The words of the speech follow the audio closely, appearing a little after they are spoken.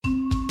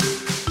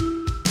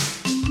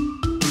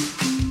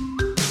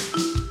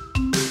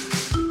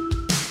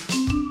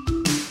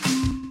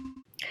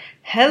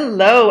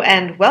Hello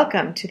and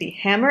welcome to the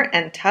Hammer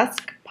and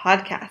Tusk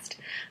podcast.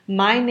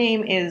 My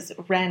name is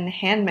Wren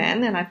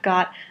Handman and I've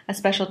got a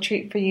special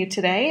treat for you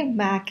today.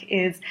 Mac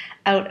is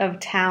out of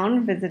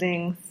town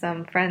visiting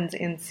some friends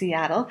in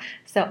Seattle,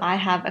 so I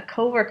have a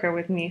coworker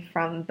with me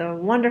from the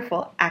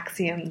wonderful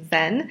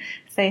Actiongram.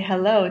 Say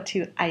hello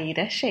to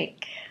Aidha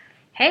Shake.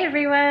 Hey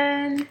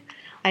everyone!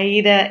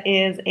 Aidha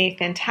is a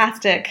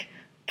fantastic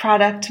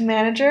product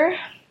manager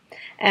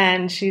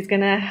and she's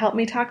going to help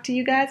me talk to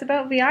you guys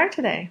about VR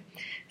today.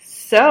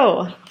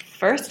 So,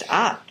 first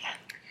up.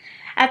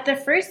 At the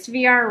first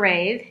VR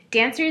rave,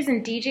 dancers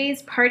and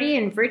DJs party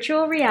in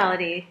virtual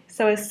reality.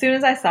 So as soon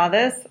as I saw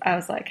this, I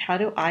was like, how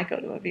do I go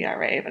to a VR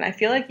rave? And I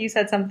feel like you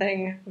said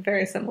something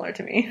very similar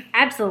to me.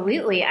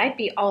 Absolutely. I'd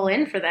be all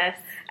in for this.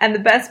 And the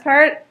best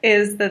part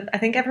is that I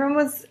think everyone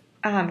was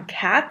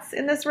cats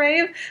in this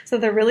rave, so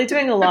they're really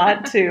doing a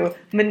lot to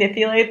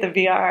manipulate the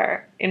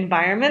VR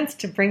environments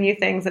to bring you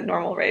things that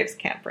normal raves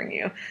can't bring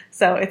you.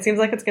 So it seems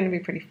like it's going to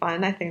be pretty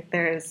fun. I think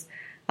there's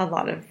a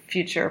lot of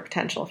future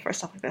potential for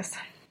stuff like this.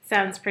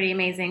 Sounds pretty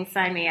amazing.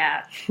 Sign me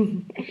up.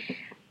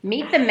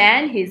 Meet the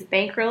man who's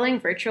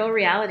bankrolling virtual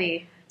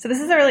reality. So this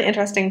is a really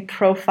interesting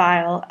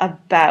profile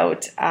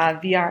about a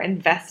VR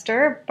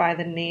investor by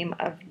the name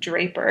of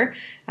Draper.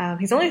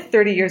 He's only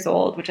 30 years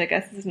old, which I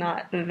guess is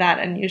not that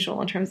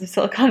unusual in terms of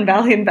Silicon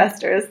Valley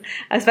investors,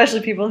 especially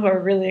people who are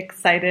really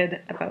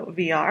excited about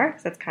VR.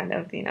 So that's kind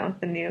of,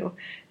 the new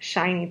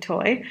shiny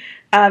toy.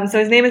 So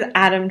his name is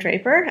Adam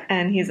Draper,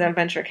 and he's a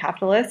venture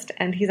capitalist,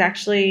 and he's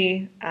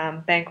actually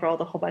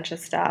bankrolled a whole bunch of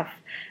stuff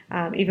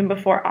even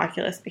before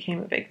Oculus became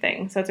a big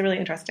thing. So it's a really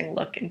interesting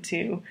look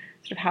into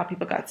sort of how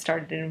people got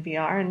started in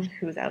VR and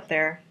who's out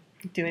there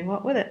doing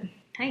what with it.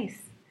 Nice.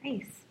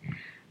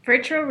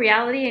 Virtual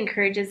reality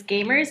encourages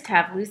gamers to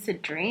have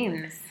lucid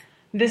dreams.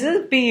 This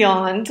is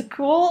beyond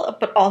cool,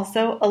 but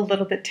also a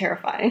little bit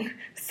terrifying.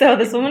 So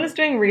this woman is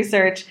doing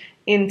research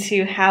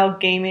into how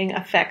gaming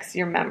affects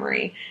your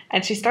memory.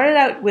 And she started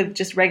out with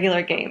just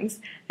regular games,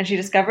 and she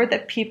discovered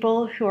that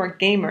people who are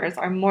gamers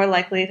are more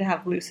likely to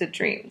have lucid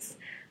dreams,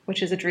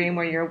 which is a dream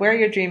where you're aware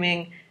you're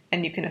dreaming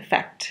and you can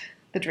affect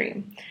the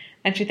dream.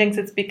 And she thinks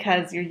it's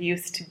because you're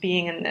used to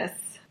being in this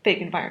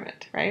fake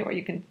environment, right, where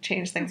you can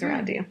change things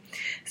around you.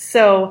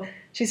 So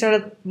she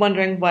started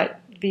wondering what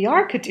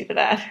VR could do to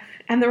that.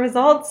 And the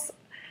results,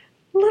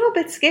 a little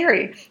bit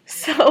scary.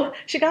 So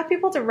she got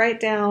people to write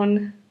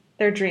down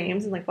their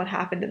dreams and like what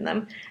happened in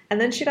them. And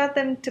then she got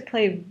them to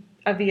play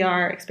a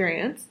VR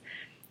experience.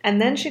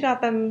 And then she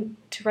got them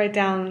to write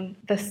down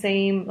the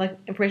same, like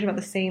information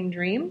about the same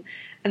dream.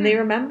 And they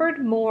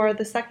remembered more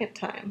the second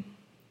time.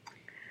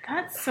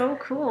 That's so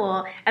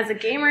cool. As a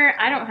gamer,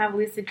 I don't have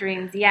lucid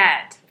dreams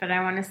yet, but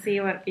I want to see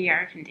what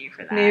VR can do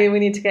for that. Maybe we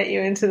need to get you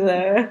into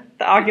the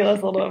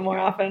Oculus a little bit more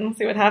often,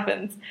 see what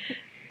happens.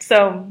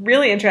 So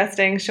really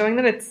interesting, showing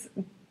that it's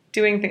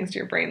doing things to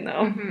your brain,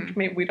 though.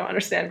 Maybe we don't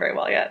understand very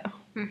well yet.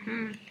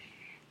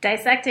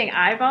 Dissecting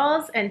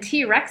eyeballs and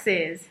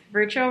T-Rexes,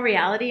 virtual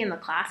reality in the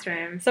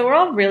classroom. So we're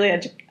all really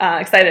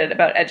excited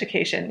about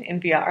education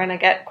in VR, and I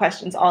get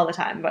questions all the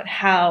time about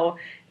how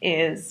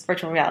is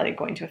virtual reality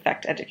going to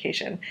affect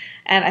education.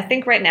 And I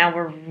think right now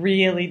we're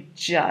really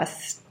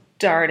just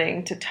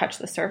starting to touch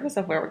the surface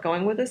of where we're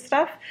going with this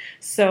stuff.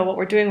 So what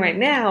we're doing right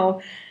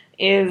now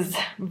is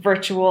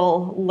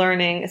virtual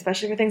learning,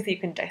 especially for things that you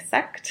can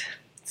dissect.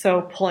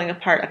 So pulling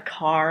apart a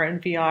car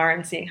in VR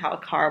and seeing how a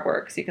car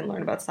works, you can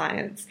learn about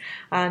science.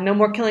 No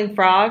more killing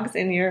frogs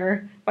in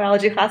your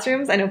biology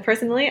classrooms. I know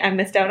personally I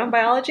missed out on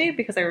biology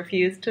because I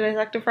refused to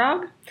dissect a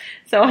frog.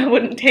 So I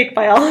wouldn't take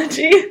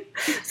biology.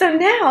 So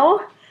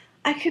now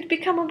I could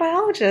become a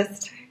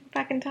biologist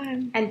back in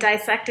time. And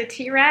dissect a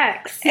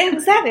T-Rex.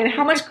 Exactly. And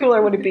how much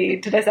cooler would it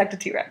be to dissect a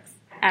T-Rex?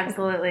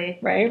 Absolutely.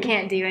 Right?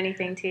 Can't do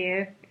anything to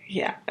you.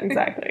 Yeah,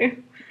 exactly.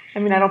 I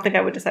mean, I don't think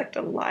I would dissect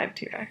a live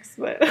T-Rex,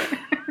 but...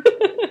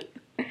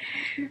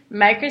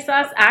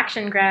 Microsoft's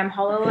Actiongram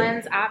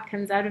HoloLens app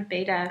comes out of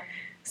beta.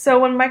 So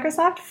when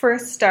Microsoft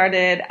first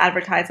started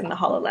advertising the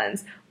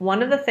HoloLens,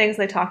 one of the things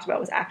they talked about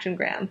was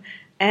Actiongram.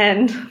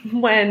 And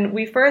when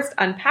we first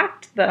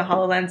unpacked the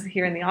HoloLens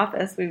here in the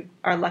office, we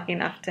are lucky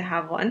enough to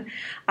have one,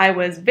 I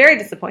was very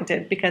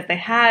disappointed because they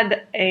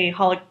had a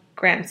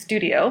hologram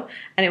studio,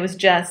 and it was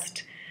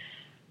just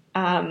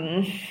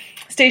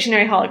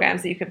stationary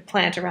holograms that you could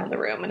plant around the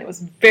room, and it was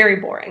very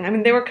boring. I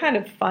mean, they were kind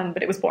of fun,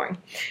 but it was boring.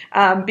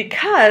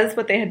 Because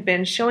what they had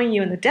been showing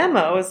you in the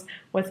demos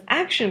was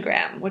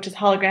Actiongram, which is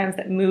holograms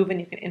that move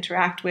and you can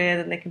interact with,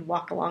 and they can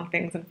walk along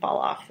things and fall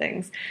off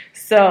things.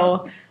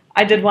 So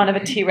I did one of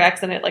a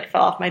T-Rex, and it like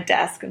fell off my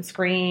desk and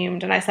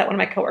screamed, and I set one of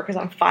my coworkers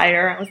on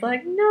fire. I was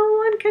like, no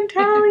one can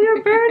tell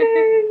you're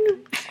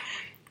burning.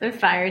 The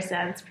fire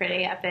sounds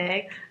pretty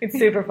epic. It's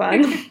super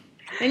fun.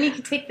 Then you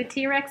can take the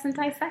T-Rex and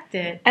dissect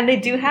it. And they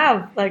do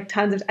have like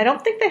tons of... I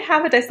don't think they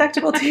have a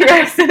dissectable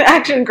T-Rex in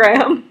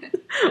Actiongram.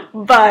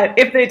 But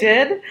if they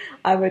did,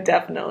 I would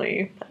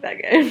definitely play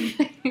that game.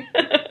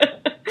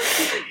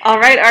 All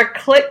right, our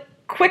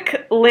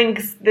quick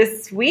links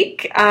this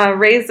week.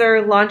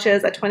 Razer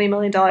launches a $20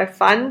 million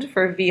fund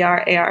for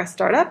VR AR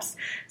startups.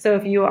 So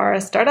if you are a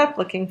startup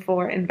looking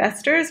for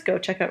investors, go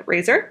check out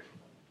Razer.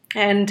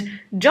 And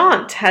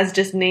Jaunt has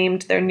just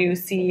named their new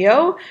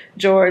CEO,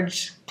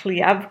 George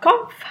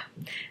Kliavkov,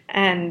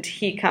 and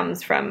he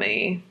comes from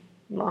a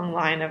long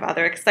line of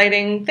other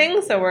exciting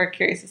things, so we're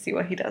curious to see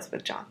what he does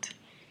with Jaunt.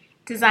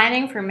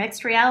 Designing for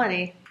mixed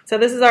reality. So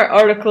this is our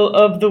article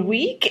of the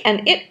week,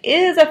 and it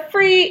is a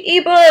free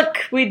ebook.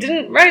 We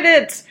didn't write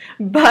it,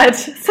 but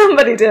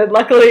somebody did,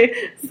 luckily.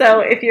 So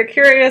if you're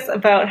curious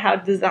about how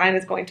design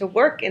is going to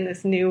work in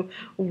this new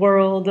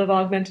world of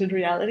augmented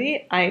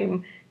reality,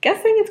 I'm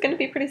guessing it's going to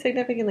be pretty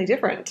significantly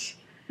different.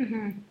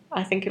 Mm-hmm.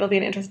 I think it'll be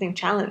an interesting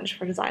challenge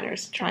for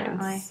designers to try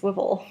and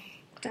swivel.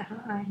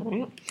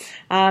 Definitely.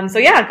 Right. So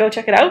yeah, go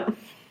check it out.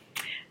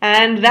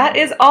 And that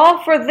is all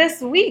for this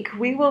week.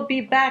 We will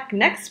be back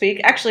next week.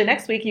 Actually,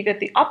 next week you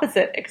get the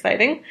opposite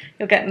exciting.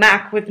 You'll get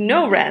Mac with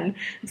no Wren.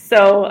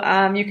 So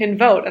you can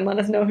vote and let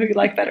us know who you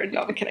like better.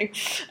 No, I'm kidding.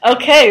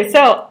 Okay,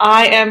 so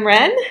I am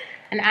Wren.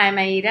 And I'm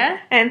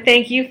Aida. And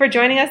thank you for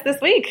joining us this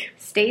week.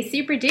 Stay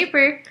super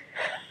duper.